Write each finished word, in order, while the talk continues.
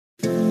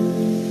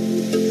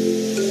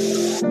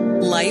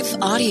Life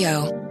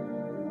Audio.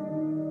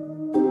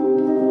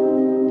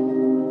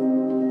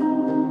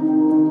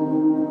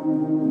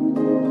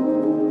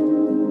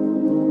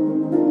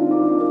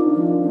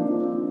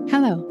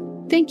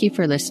 Hello. Thank you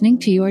for listening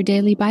to Your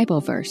Daily Bible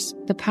Verse,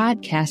 the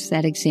podcast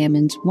that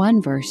examines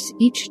one verse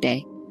each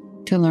day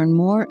to learn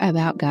more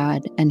about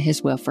God and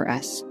His will for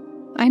us.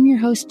 I'm your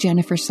host,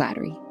 Jennifer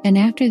Slattery, and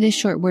after this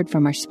short word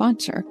from our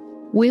sponsor,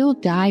 we'll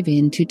dive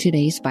into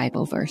today's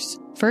Bible verse,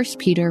 1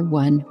 Peter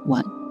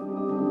 1:1.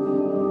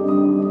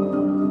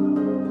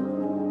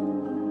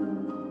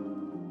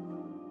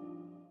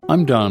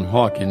 I'm Don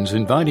Hawkins,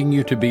 inviting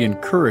you to be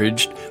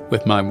encouraged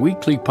with my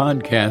weekly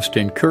podcast,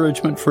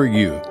 Encouragement for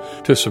You.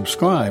 To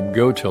subscribe,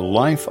 go to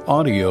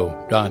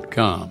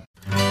lifeaudio.com.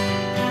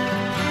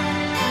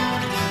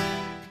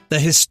 The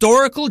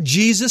Historical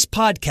Jesus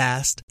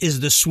Podcast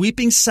is the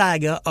sweeping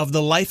saga of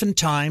the life and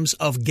times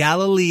of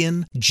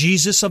Galilean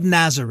Jesus of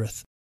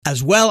Nazareth,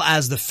 as well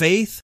as the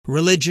faith,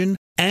 religion,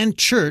 and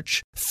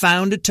church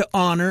founded to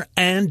honor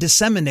and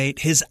disseminate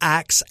his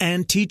acts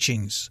and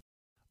teachings.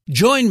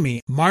 Join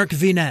me, Mark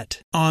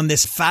Vinette, on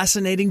this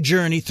fascinating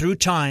journey through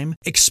time,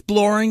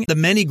 exploring the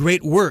many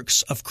great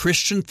works of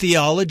Christian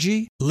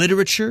theology,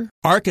 literature,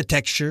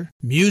 architecture,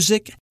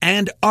 music,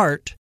 and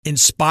art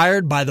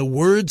inspired by the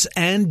words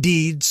and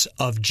deeds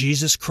of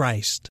Jesus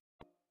Christ.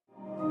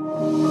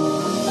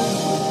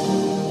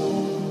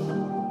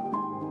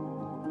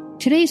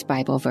 Today's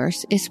Bible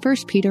verse is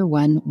 1 Peter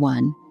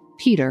 1:1.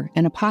 Peter,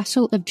 an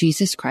apostle of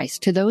Jesus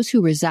Christ, to those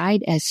who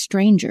reside as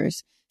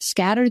strangers,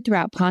 scattered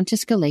throughout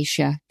Pontus,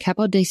 Galatia,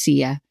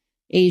 Cappadocia,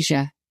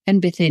 Asia, and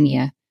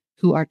Bithynia,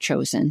 who are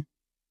chosen.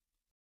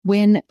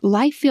 When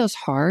life feels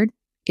hard,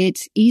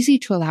 it's easy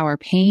to allow our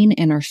pain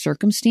and our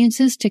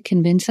circumstances to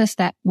convince us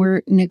that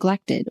we're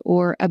neglected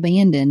or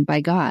abandoned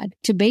by God,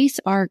 to base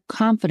our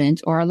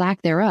confidence or our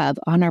lack thereof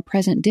on our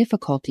present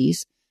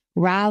difficulties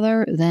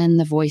rather than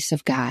the voice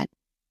of God.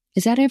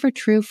 Is that ever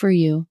true for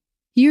you?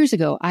 Years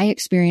ago, I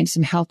experienced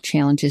some health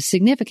challenges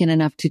significant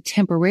enough to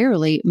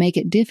temporarily make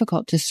it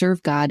difficult to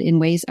serve God in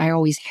ways I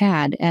always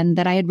had and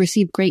that I had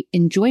received great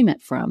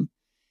enjoyment from.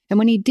 And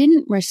when He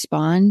didn't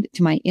respond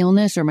to my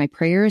illness or my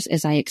prayers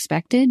as I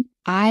expected,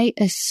 I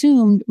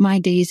assumed my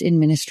days in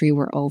ministry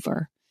were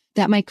over,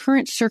 that my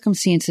current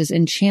circumstances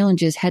and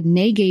challenges had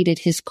negated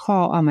His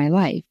call on my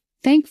life.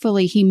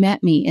 Thankfully, He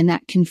met me in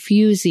that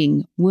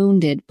confusing,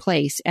 wounded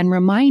place and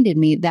reminded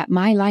me that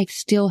my life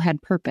still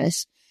had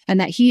purpose and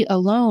that He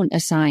alone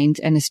assigns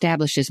and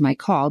establishes my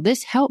call.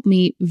 This helped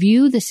me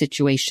view the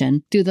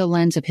situation through the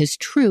lens of His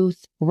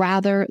truth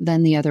rather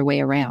than the other way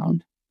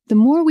around. The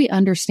more we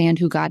understand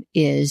who God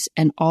is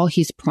and all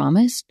He's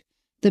promised,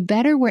 the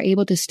better we're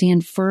able to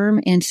stand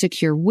firm and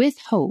secure with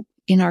hope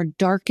in our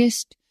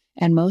darkest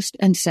and most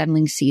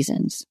unsettling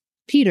seasons.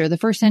 Peter, the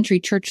first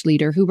century church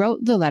leader who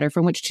wrote the letter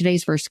from which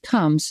today's verse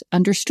comes,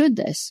 understood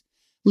this.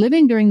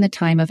 Living during the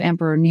time of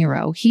Emperor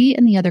Nero, he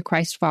and the other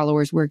Christ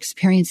followers were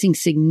experiencing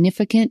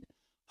significant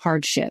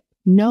hardship.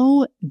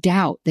 No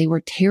doubt they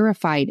were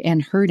terrified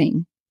and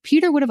hurting.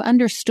 Peter would have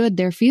understood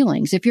their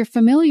feelings. If you're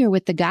familiar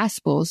with the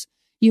Gospels,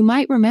 you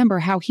might remember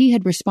how he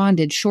had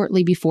responded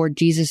shortly before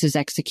Jesus'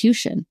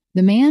 execution.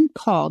 The man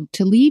called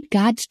to lead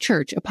God's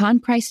church upon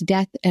Christ's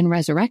death and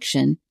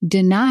resurrection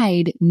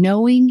denied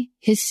knowing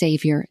his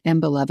Savior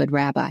and beloved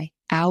Rabbi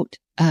out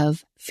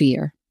of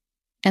fear.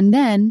 And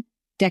then,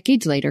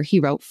 decades later, he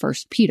wrote 1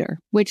 Peter,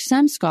 which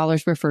some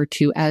scholars refer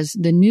to as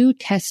the New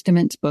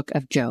Testament's book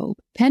of Job.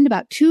 Penned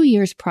about 2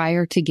 years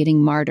prior to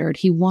getting martyred,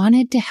 he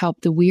wanted to help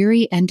the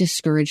weary and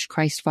discouraged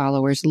Christ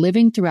followers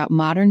living throughout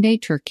modern-day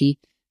Turkey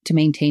to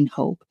maintain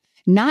hope,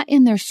 not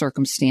in their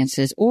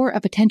circumstances or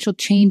a potential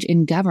change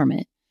in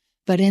government,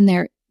 but in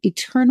their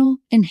eternal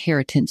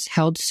inheritance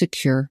held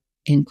secure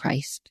in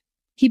Christ.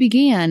 He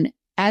began,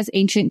 as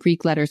ancient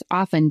Greek letters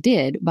often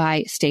did,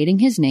 by stating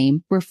his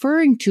name,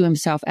 referring to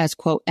himself as,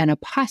 quote, an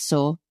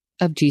apostle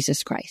of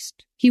Jesus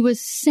Christ. He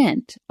was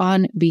sent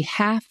on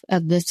behalf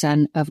of the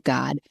Son of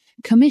God,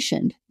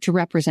 commissioned to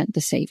represent the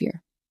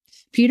Savior.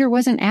 Peter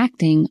wasn't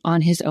acting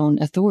on his own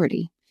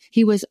authority.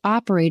 He was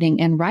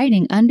operating and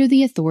writing under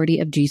the authority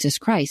of Jesus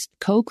Christ,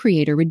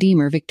 co-creator,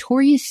 redeemer,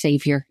 victorious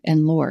Savior,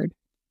 and Lord.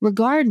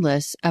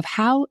 Regardless of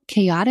how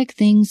chaotic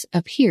things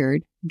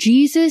appeared,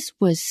 Jesus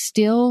was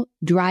still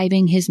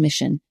driving his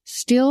mission,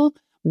 still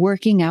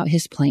working out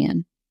his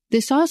plan.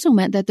 This also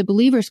meant that the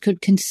believers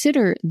could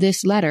consider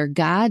this letter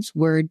God's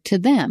word to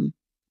them,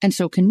 and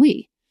so can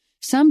we.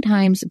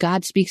 Sometimes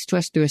God speaks to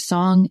us through a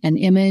song, an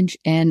image,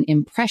 an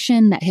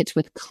impression that hits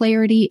with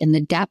clarity in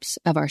the depths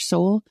of our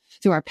soul,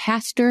 through our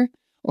pastor,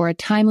 or a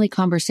timely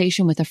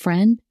conversation with a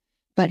friend.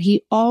 But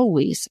He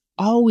always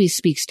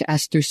speaks to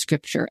us through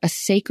Scripture, a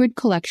sacred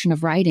collection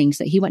of writings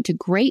that He went to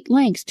great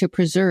lengths to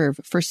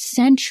preserve for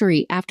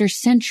century after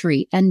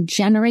century and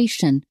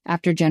generation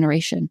after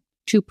generation,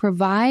 to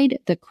provide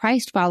the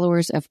Christ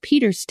followers of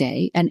Peter's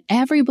day and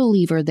every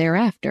believer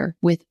thereafter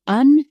with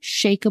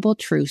unshakable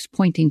truths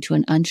pointing to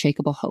an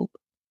unshakable hope.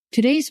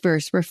 Today's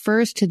verse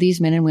refers to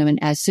these men and women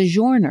as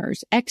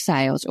sojourners,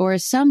 exiles, or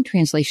as some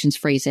translations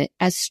phrase it,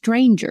 as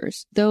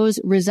strangers, those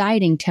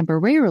residing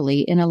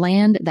temporarily in a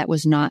land that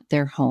was not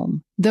their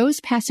home.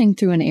 Those passing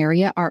through an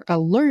area are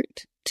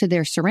alert to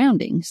their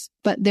surroundings,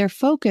 but their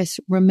focus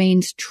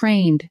remains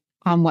trained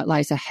on what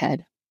lies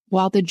ahead.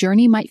 While the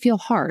journey might feel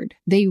hard,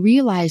 they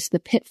realize the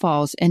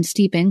pitfalls and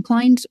steep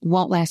inclines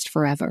won't last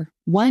forever.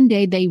 One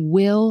day they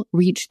will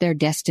reach their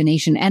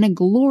destination, and a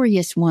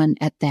glorious one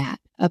at that.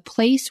 A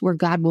place where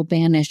God will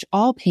banish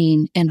all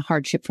pain and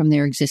hardship from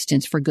their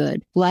existence for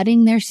good,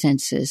 flooding their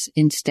senses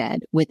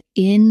instead with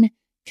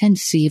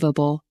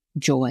inconceivable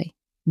joy.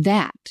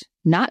 That,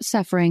 not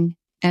suffering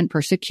and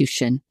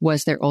persecution,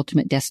 was their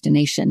ultimate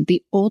destination,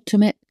 the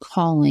ultimate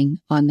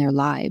calling on their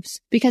lives.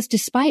 Because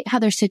despite how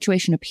their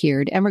situation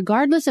appeared, and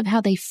regardless of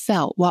how they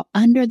felt while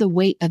under the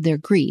weight of their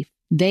grief,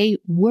 they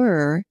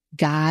were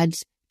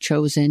God's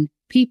chosen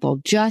people,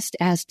 just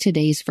as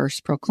today's verse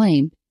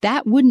proclaimed.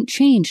 That wouldn't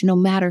change no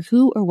matter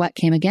who or what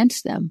came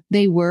against them.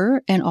 They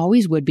were and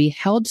always would be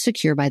held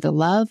secure by the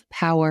love,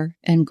 power,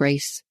 and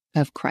grace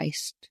of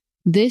Christ.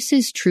 This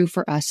is true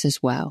for us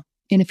as well.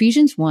 In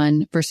Ephesians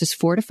 1, verses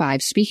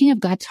 4-5, speaking of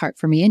God's heart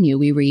for me and you,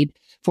 we read,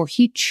 "For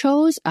he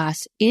chose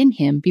us in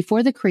him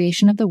before the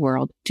creation of the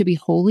world to be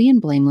holy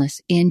and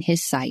blameless in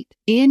his sight.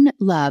 In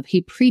love,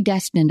 he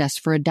predestined us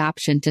for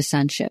adoption to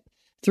sonship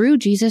through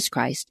Jesus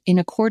Christ in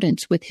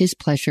accordance with his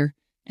pleasure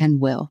and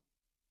will."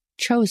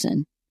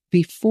 Chosen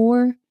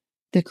before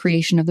the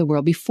creation of the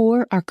world,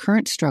 before our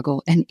current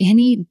struggle and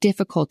any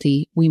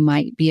difficulty we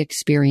might be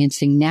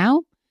experiencing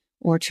now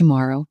or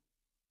tomorrow.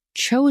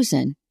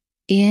 Chosen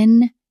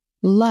in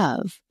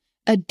love,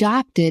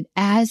 adopted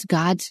as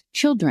God's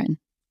children.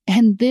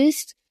 And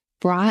this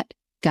brought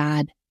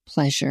God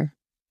pleasure.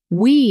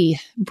 We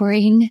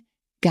bring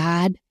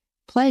God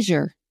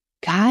pleasure.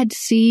 God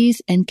sees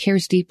and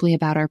cares deeply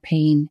about our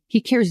pain.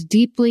 He cares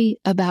deeply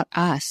about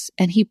us,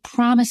 and he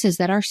promises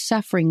that our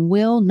suffering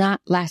will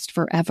not last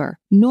forever,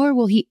 nor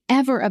will he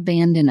ever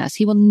abandon us.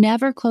 He will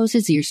never close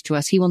his ears to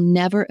us. He will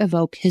never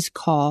evoke his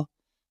call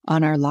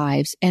on our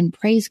lives. And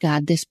praise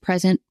God, this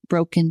present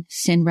broken,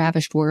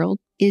 sin-ravished world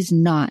is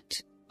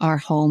not our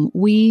home.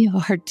 We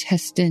are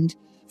destined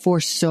for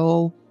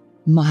so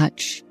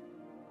much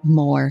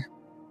more.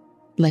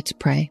 Let's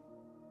pray.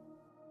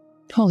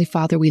 Holy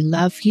Father, we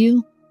love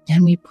you.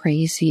 And we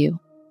praise you.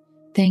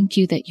 Thank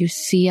you that you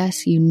see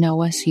us, you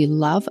know us, you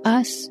love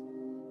us,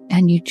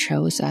 and you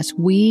chose us.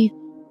 We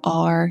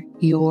are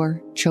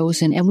your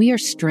chosen, and we are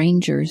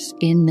strangers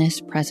in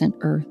this present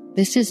earth.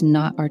 This is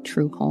not our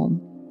true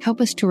home. Help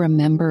us to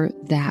remember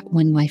that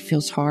when life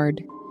feels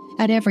hard.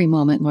 At every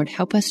moment, Lord,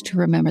 help us to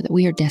remember that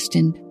we are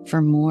destined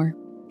for more.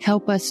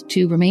 Help us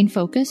to remain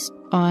focused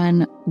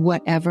on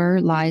whatever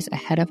lies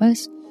ahead of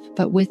us,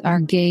 but with our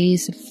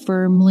gaze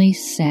firmly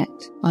set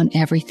on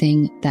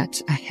everything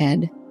that's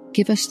ahead.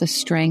 Give us the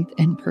strength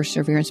and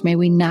perseverance. May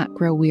we not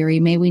grow weary.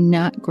 May we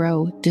not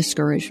grow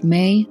discouraged.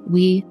 May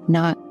we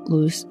not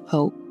lose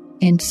hope.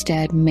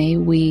 Instead, may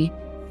we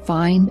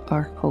find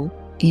our hope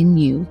in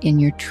you, in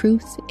your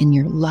truth, in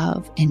your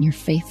love, in your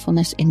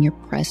faithfulness, in your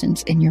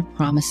presence, in your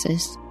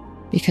promises,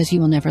 because you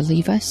will never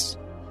leave us.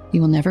 You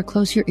will never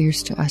close your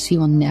ears to us. You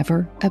will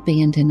never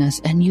abandon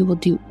us, and you will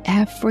do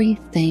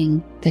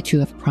everything that you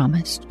have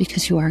promised,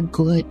 because you are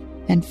good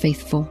and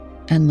faithful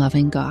and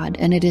loving God.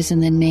 And it is in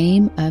the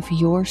name of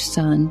your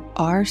Son,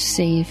 our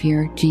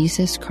Savior,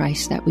 Jesus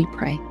Christ, that we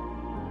pray.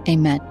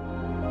 Amen.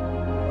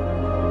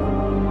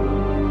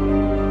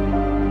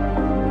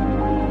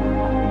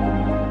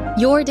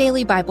 Your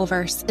Daily Bible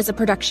Verse is a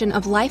production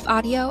of Life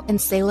Audio and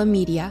Salem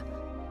Media.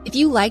 If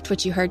you liked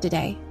what you heard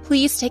today,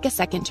 please take a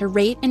second to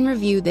rate and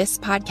review this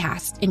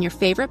podcast in your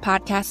favorite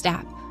podcast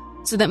app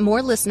so that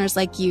more listeners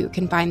like you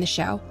can find the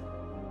show.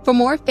 For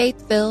more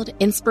faith-filled,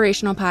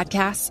 inspirational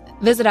podcasts,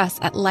 visit us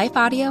at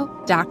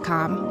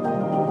lifeaudio.com.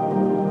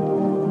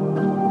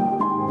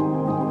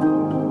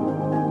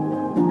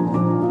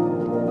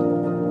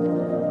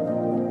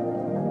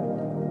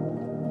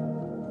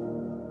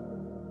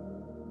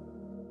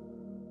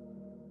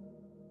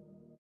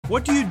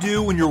 What do you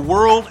do when your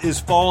world is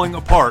falling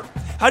apart?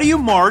 How do you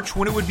march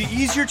when it would be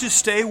easier to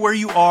stay where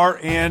you are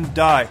and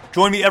die?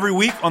 Join me every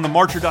week on the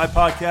March or Die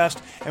podcast,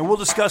 and we'll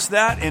discuss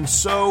that and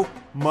so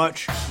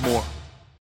much more.